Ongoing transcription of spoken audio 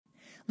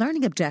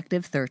Learning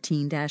Objective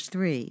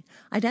 13-3.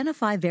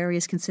 Identify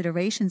various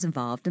considerations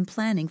involved in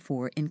planning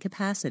for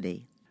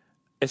incapacity.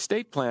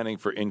 Estate planning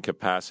for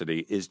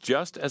incapacity is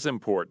just as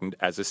important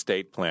as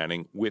estate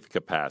planning with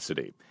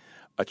capacity.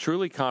 A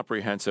truly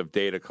comprehensive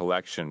data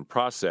collection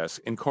process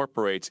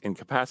incorporates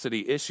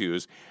incapacity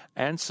issues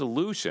and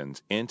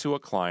solutions into a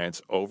client's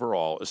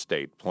overall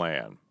estate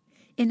plan.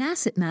 In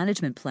asset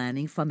management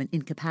planning from an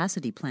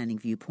incapacity planning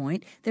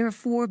viewpoint, there are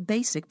 4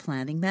 basic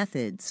planning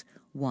methods.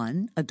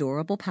 1. A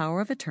durable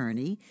power of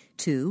attorney.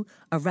 2.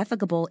 A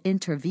revocable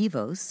inter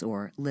vivos,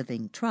 or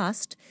living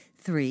trust.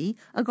 3.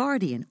 A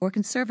guardian or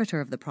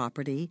conservator of the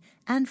property.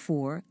 And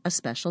 4. A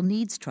special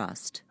needs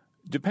trust.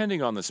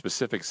 Depending on the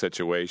specific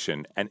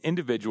situation, an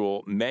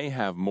individual may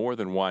have more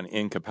than one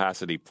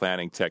incapacity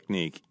planning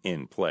technique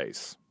in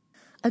place.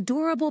 A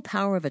durable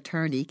power of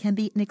attorney can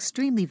be an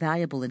extremely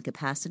valuable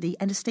incapacity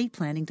and estate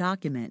planning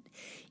document.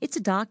 It's a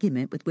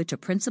document with which a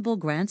principal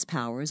grants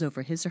powers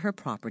over his or her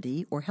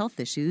property or health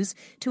issues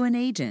to an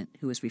agent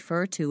who is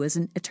referred to as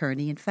an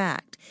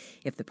attorney-in-fact.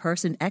 If the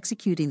person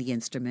executing the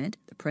instrument,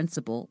 the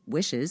principal,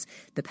 wishes,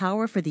 the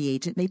power for the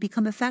agent may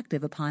become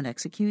effective upon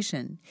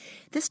execution.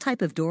 This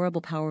type of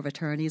durable power of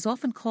attorney is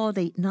often called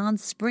a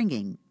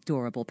non-springing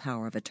durable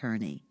power of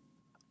attorney.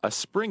 A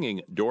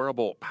springing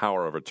durable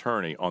power of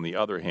attorney, on the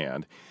other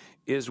hand,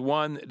 is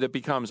one that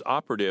becomes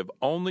operative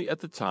only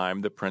at the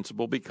time the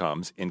principal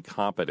becomes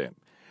incompetent.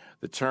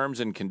 The terms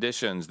and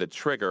conditions that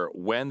trigger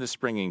when the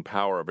springing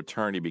power of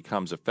attorney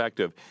becomes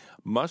effective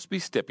must be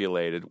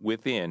stipulated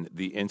within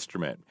the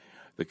instrument.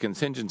 The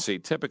contingency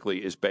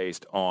typically is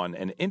based on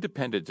an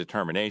independent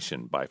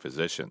determination by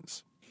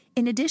physicians.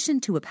 In addition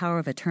to a power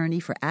of attorney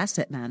for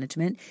asset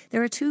management,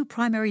 there are 2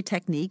 primary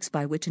techniques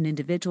by which an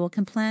individual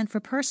can plan for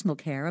personal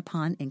care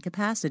upon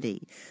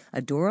incapacity: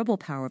 a durable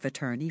power of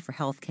attorney for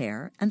health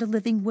care and a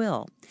living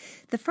will.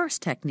 The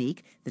first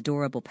technique, the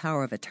durable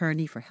power of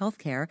attorney for health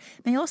care,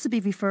 may also be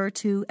referred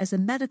to as a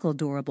medical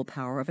durable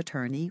power of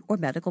attorney or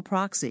medical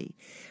proxy.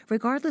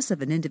 Regardless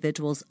of an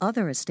individual's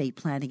other estate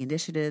planning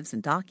initiatives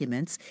and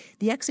documents,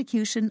 the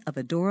execution of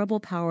a durable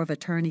power of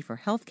attorney for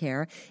health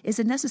care is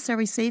a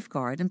necessary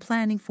safeguard in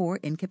planning for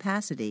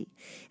incapacity.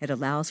 It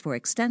allows for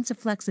extensive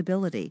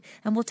flexibility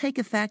and will take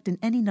effect in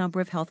any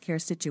number of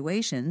healthcare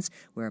situations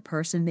where a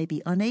person may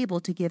be unable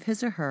to give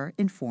his or her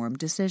informed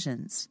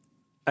decisions.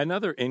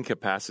 Another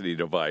incapacity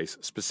device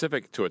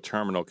specific to a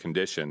terminal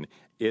condition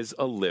is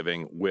a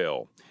living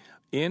will.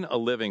 In a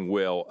living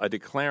will, a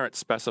declarant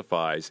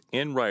specifies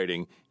in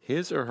writing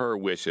his or her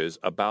wishes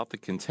about the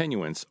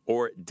continuance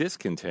or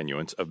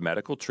discontinuance of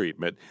medical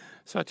treatment,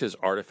 such as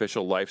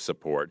artificial life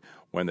support,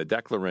 when the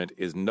declarant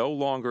is no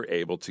longer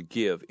able to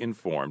give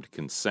informed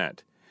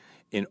consent.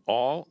 In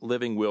all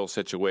living will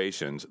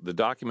situations, the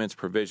document's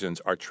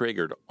provisions are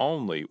triggered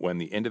only when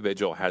the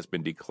individual has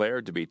been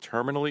declared to be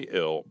terminally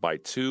ill by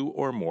 2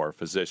 or more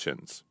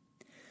physicians.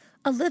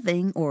 A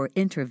living or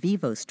inter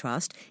vivos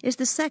trust is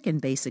the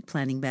second basic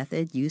planning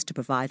method used to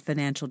provide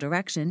financial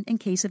direction in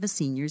case of a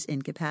senior's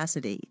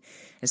incapacity.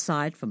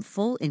 Aside from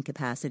full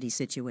incapacity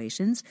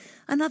situations,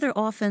 another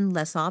often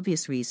less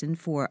obvious reason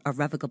for a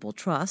revocable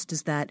trust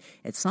is that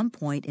at some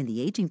point in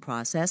the aging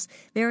process,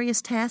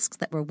 various tasks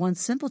that were once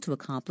simple to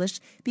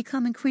accomplish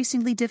become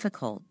increasingly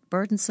difficult,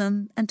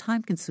 burdensome, and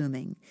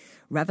time-consuming.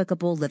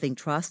 Revocable living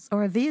trusts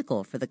are a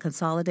vehicle for the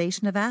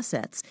consolidation of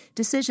assets,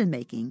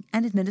 decision-making,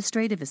 and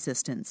administrative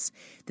assistance.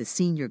 The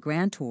senior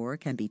grantor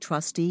can be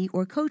trustee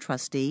or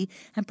co-trustee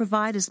and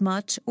provide as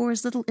much or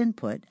as little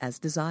input as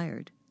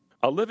desired.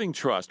 A living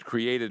trust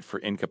created for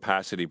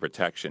incapacity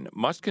protection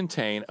must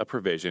contain a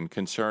provision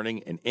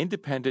concerning an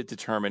independent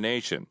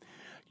determination,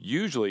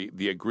 usually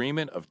the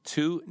agreement of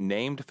 2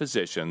 named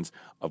physicians,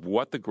 of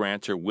what the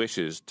grantor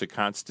wishes to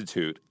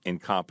constitute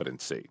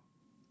incompetency.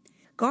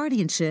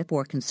 Guardianship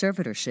or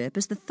conservatorship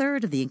is the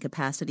third of the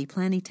incapacity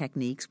planning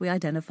techniques we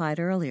identified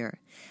earlier.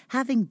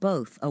 Having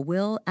both a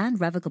will and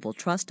revocable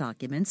trust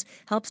documents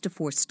helps to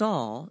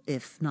forestall,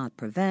 if not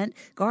prevent,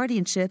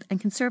 guardianship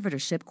and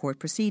conservatorship court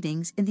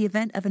proceedings in the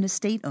event of an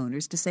estate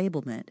owner's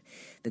disablement.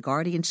 The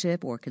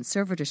guardianship or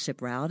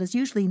conservatorship route is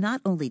usually not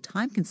only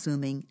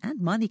time-consuming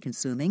and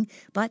money-consuming,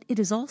 but it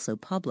is also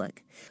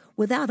public.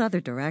 Without other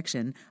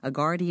direction, a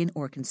guardian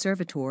or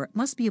conservator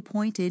must be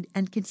appointed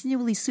and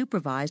continually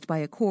supervised by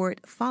a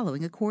court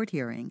following a court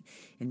hearing.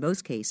 In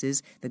most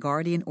cases, the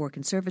guardian or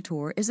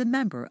conservator is a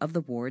member of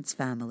the ward's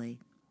family.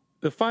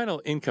 The final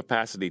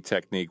incapacity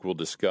technique we'll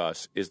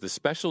discuss is the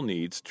special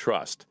needs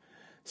trust.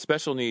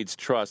 Special needs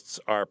trusts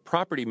are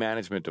property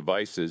management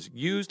devices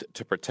used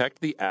to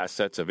protect the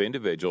assets of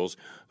individuals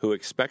who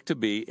expect to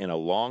be in a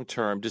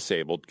long-term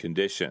disabled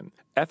condition.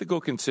 Ethical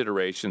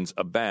considerations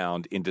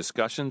abound in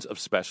discussions of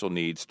special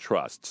needs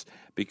trusts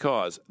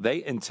because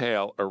they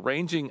entail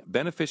arranging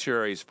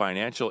beneficiaries'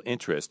 financial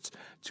interests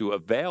to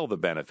avail the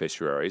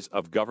beneficiaries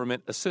of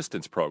government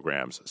assistance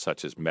programs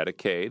such as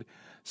Medicaid,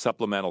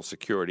 supplemental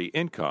security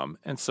income,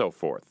 and so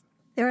forth.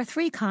 There are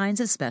 3 kinds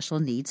of special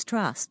needs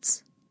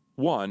trusts.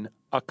 1.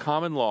 A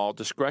common law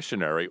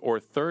discretionary or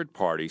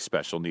third-party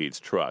special needs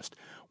trust,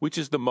 which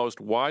is the most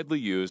widely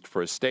used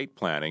for estate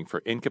planning for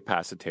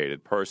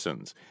incapacitated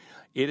persons.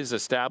 It is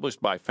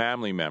established by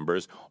family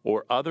members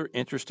or other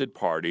interested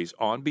parties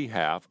on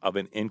behalf of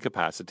an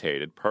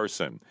incapacitated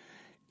person.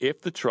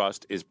 If the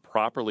trust is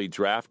properly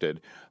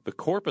drafted, the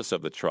corpus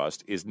of the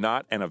trust is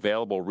not an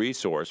available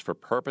resource for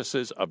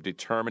purposes of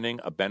determining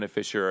a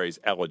beneficiary's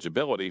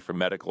eligibility for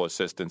medical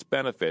assistance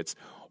benefits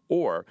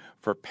or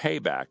for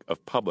payback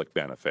of public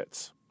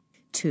benefits.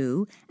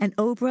 2. An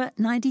OBRA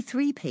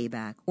 93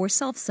 payback or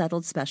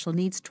self-settled special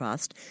needs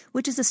trust,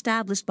 which is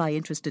established by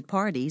interested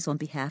parties on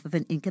behalf of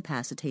an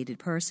incapacitated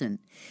person.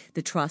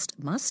 The trust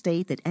must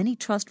state that any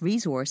trust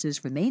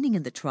resources remaining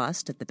in the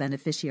trust at the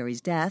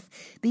beneficiary's death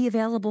be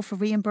available for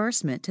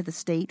reimbursement to the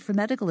state for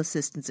medical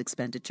assistance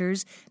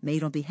expenditures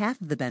made on behalf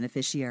of the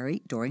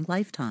beneficiary during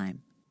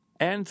lifetime.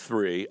 And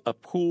 3, a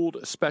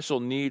pooled special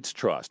needs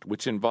trust,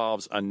 which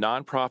involves a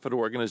nonprofit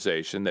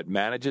organization that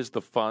manages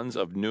the funds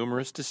of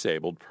numerous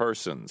disabled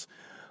persons.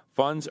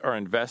 Funds are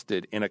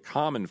invested in a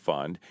common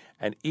fund,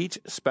 and each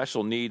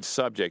special needs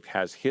subject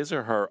has his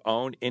or her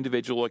own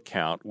individual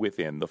account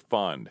within the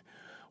fund.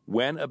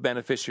 When a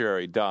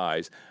beneficiary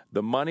dies,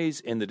 the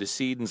monies in the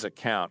decedent's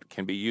account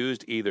can be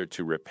used either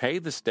to repay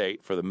the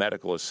state for the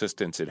medical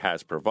assistance it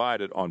has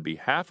provided on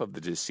behalf of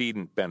the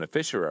decedent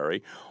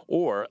beneficiary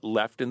or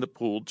left in the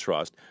pooled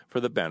trust for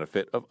the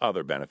benefit of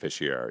other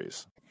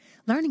beneficiaries.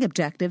 Learning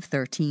Objective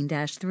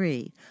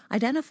 13-3.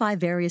 Identify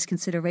various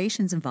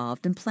considerations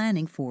involved in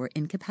planning for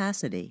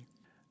incapacity.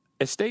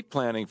 Estate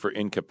planning for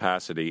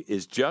incapacity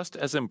is just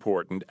as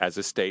important as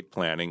estate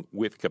planning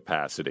with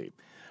capacity.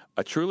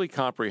 A truly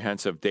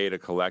comprehensive data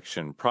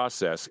collection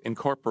process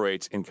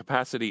incorporates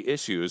incapacity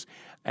issues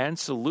and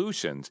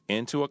solutions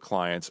into a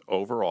client's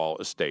overall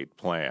estate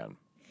plan.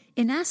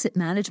 In asset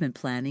management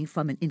planning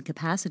from an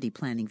incapacity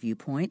planning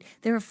viewpoint,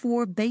 there are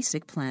 4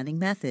 basic planning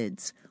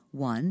methods.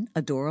 1.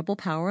 A durable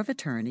power of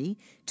attorney.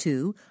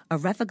 2. A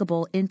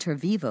revocable inter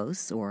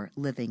vivos, or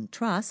living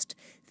trust.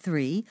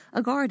 3.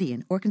 A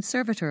guardian or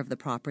conservator of the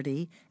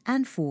property.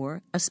 And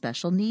 4. A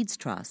special needs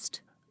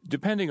trust.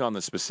 Depending on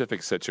the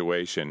specific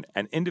situation,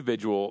 an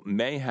individual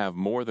may have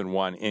more than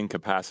one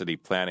incapacity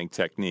planning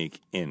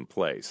technique in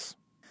place.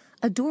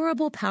 A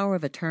durable power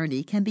of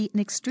attorney can be an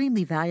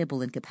extremely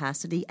valuable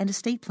incapacity and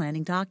estate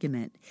planning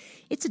document.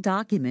 It's a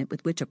document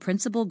with which a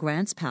principal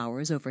grants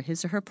powers over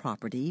his or her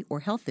property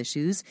or health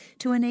issues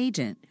to an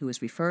agent who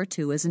is referred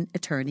to as an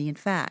attorney in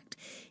fact.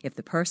 If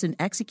the person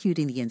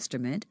executing the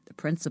instrument, the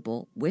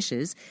principal,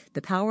 wishes,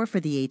 the power for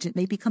the agent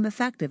may become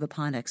effective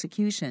upon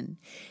execution.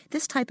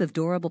 This type of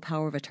durable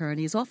power of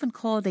attorney is often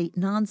called a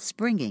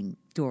non-springing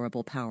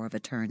durable power of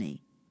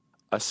attorney.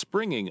 A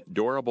springing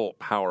durable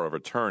power of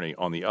attorney,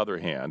 on the other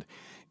hand,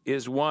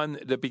 is one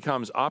that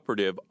becomes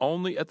operative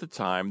only at the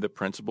time the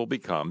principal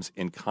becomes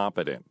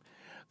incompetent.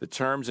 The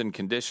terms and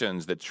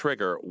conditions that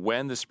trigger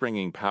when the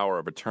springing power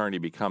of attorney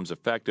becomes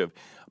effective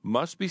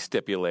must be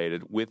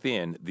stipulated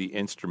within the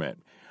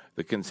instrument.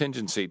 The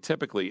contingency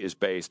typically is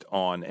based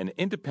on an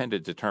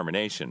independent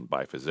determination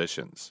by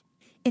physicians.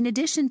 In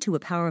addition to a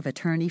power of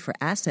attorney for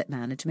asset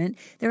management,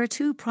 there are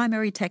 2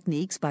 primary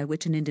techniques by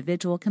which an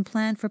individual can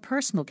plan for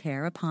personal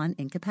care upon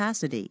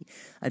incapacity: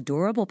 a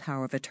durable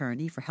power of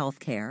attorney for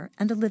health care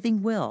and a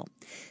living will.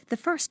 The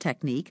first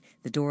technique,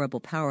 the durable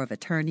power of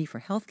attorney for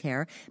health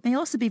care, may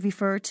also be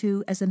referred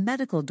to as a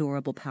medical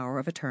durable power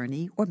of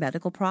attorney or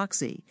medical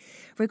proxy.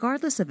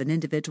 Regardless of an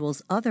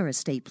individual's other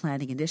estate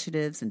planning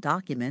initiatives and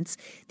documents,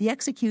 the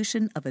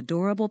execution of a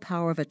durable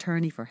power of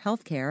attorney for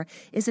health care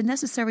is a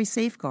necessary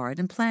safeguard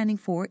in planning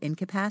for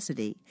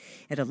incapacity.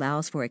 It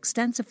allows for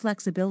extensive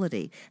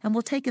flexibility and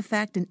will take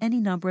effect in any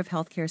number of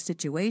healthcare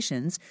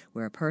situations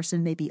where a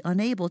person may be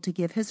unable to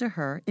give his or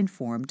her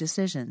informed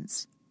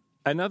decisions.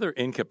 Another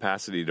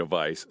incapacity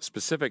device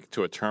specific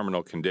to a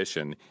terminal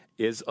condition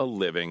is a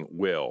living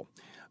will.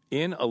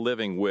 In a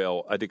living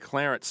will, a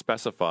declarant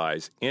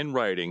specifies in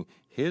writing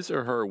his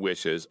or her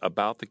wishes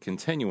about the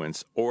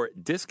continuance or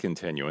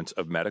discontinuance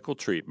of medical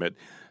treatment,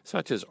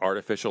 such as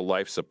artificial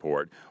life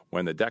support,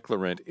 when the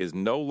declarant is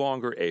no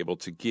longer able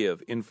to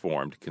give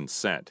informed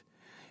consent.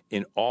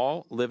 In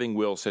all living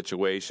will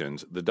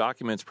situations, the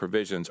document's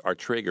provisions are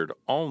triggered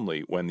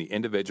only when the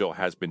individual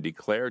has been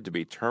declared to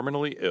be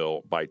terminally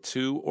ill by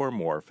 2 or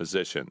more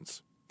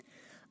physicians.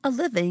 A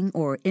living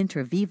or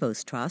inter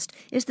vivos trust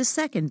is the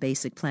second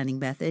basic planning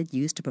method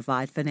used to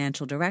provide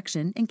financial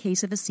direction in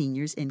case of a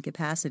senior's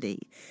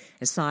incapacity.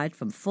 Aside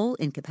from full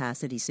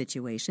incapacity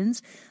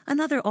situations,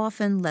 another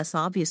often less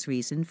obvious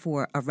reason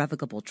for a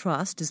revocable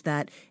trust is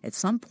that at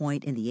some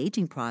point in the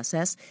aging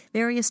process,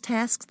 various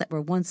tasks that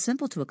were once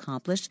simple to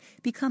accomplish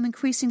become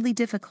increasingly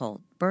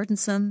difficult,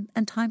 burdensome,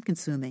 and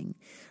time-consuming.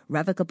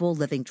 Revocable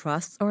living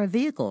trusts are a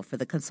vehicle for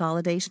the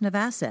consolidation of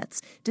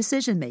assets,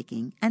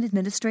 decision-making, and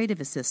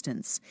administrative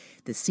assistance.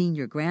 The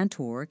senior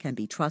grantor can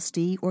be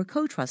trustee or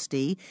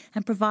co-trustee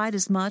and provide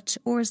as much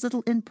or as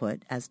little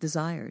input as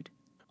desired.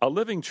 A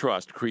living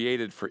trust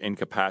created for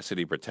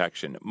incapacity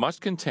protection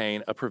must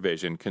contain a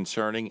provision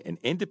concerning an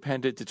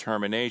independent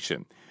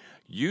determination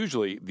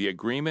usually the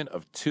agreement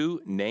of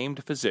two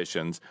named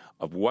physicians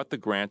of what the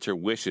grantor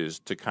wishes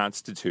to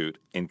constitute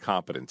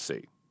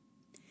incompetency.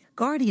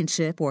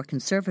 Guardianship or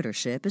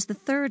conservatorship is the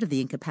third of the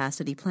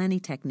incapacity planning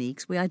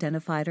techniques we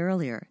identified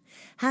earlier.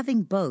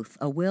 Having both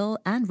a will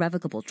and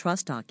revocable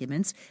trust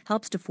documents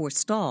helps to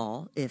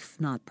forestall, if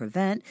not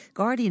prevent,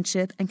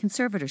 guardianship and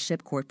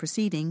conservatorship court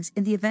proceedings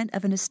in the event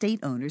of an estate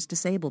owner's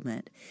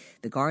disablement.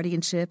 The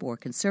guardianship or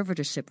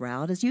conservatorship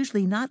route is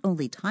usually not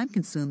only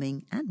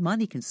time-consuming and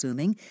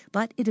money-consuming,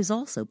 but it is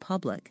also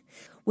public.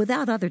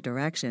 Without other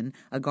direction,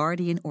 a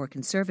guardian or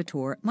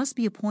conservator must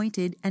be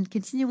appointed and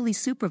continually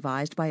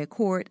supervised by a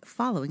court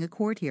following a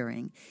court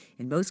hearing.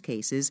 In most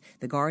cases,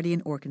 the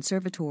guardian or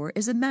conservator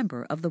is a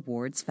member of the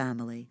ward's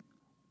family.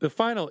 The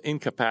final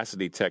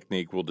incapacity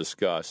technique we'll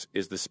discuss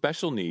is the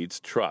special needs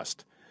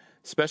trust.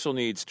 Special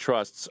needs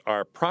trusts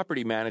are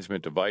property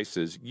management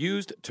devices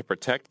used to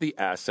protect the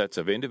assets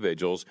of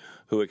individuals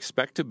who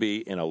expect to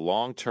be in a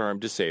long-term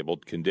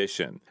disabled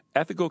condition.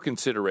 Ethical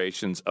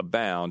considerations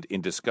abound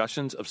in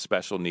discussions of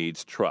special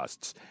needs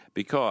trusts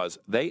because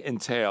they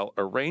entail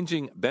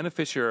arranging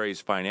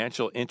beneficiaries'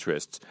 financial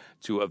interests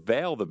to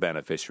avail the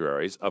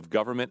beneficiaries of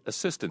government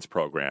assistance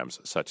programs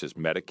such as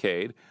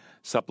Medicaid,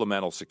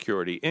 supplemental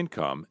security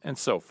income, and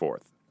so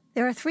forth.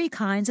 There are three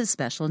kinds of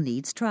special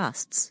needs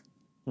trusts.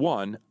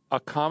 1. A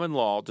common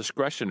law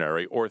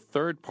discretionary or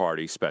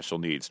third-party special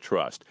needs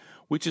trust,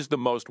 which is the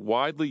most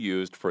widely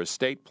used for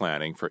estate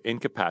planning for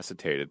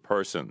incapacitated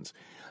persons.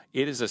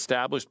 It is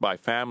established by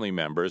family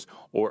members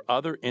or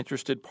other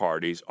interested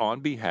parties on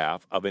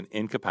behalf of an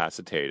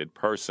incapacitated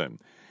person.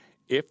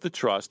 If the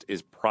trust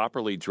is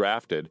properly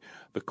drafted,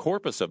 the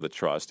corpus of the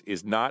trust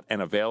is not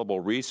an available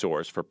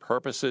resource for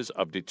purposes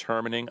of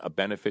determining a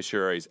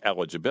beneficiary's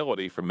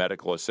eligibility for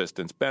medical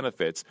assistance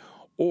benefits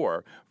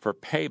or for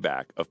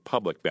payback of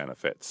public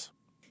benefits.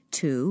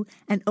 2.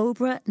 An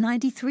OBRA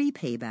 93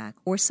 payback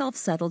or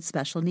self-settled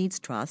special needs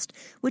trust,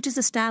 which is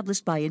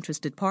established by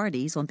interested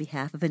parties on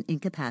behalf of an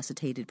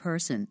incapacitated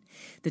person.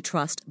 The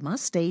trust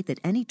must state that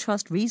any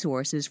trust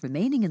resources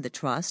remaining in the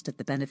trust at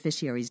the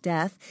beneficiary's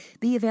death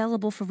be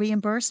available for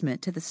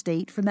reimbursement to the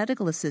state for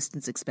medical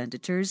assistance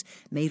expenditures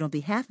made on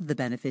behalf of the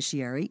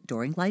beneficiary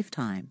during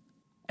lifetime.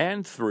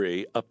 And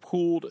 3, a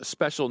pooled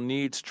special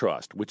needs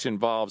trust, which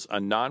involves a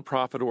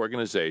nonprofit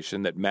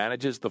organization that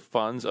manages the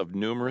funds of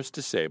numerous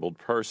disabled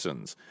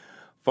persons.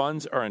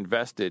 Funds are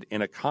invested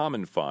in a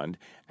common fund,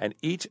 and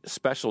each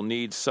special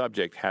needs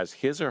subject has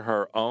his or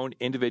her own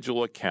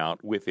individual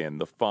account within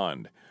the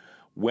fund.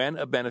 When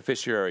a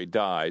beneficiary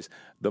dies,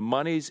 the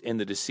monies in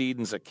the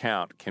decedent's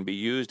account can be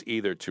used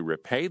either to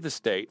repay the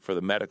state for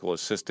the medical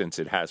assistance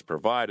it has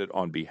provided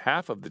on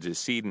behalf of the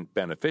decedent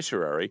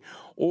beneficiary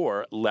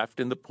or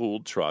left in the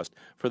pooled trust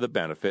for the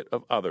benefit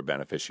of other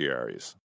beneficiaries.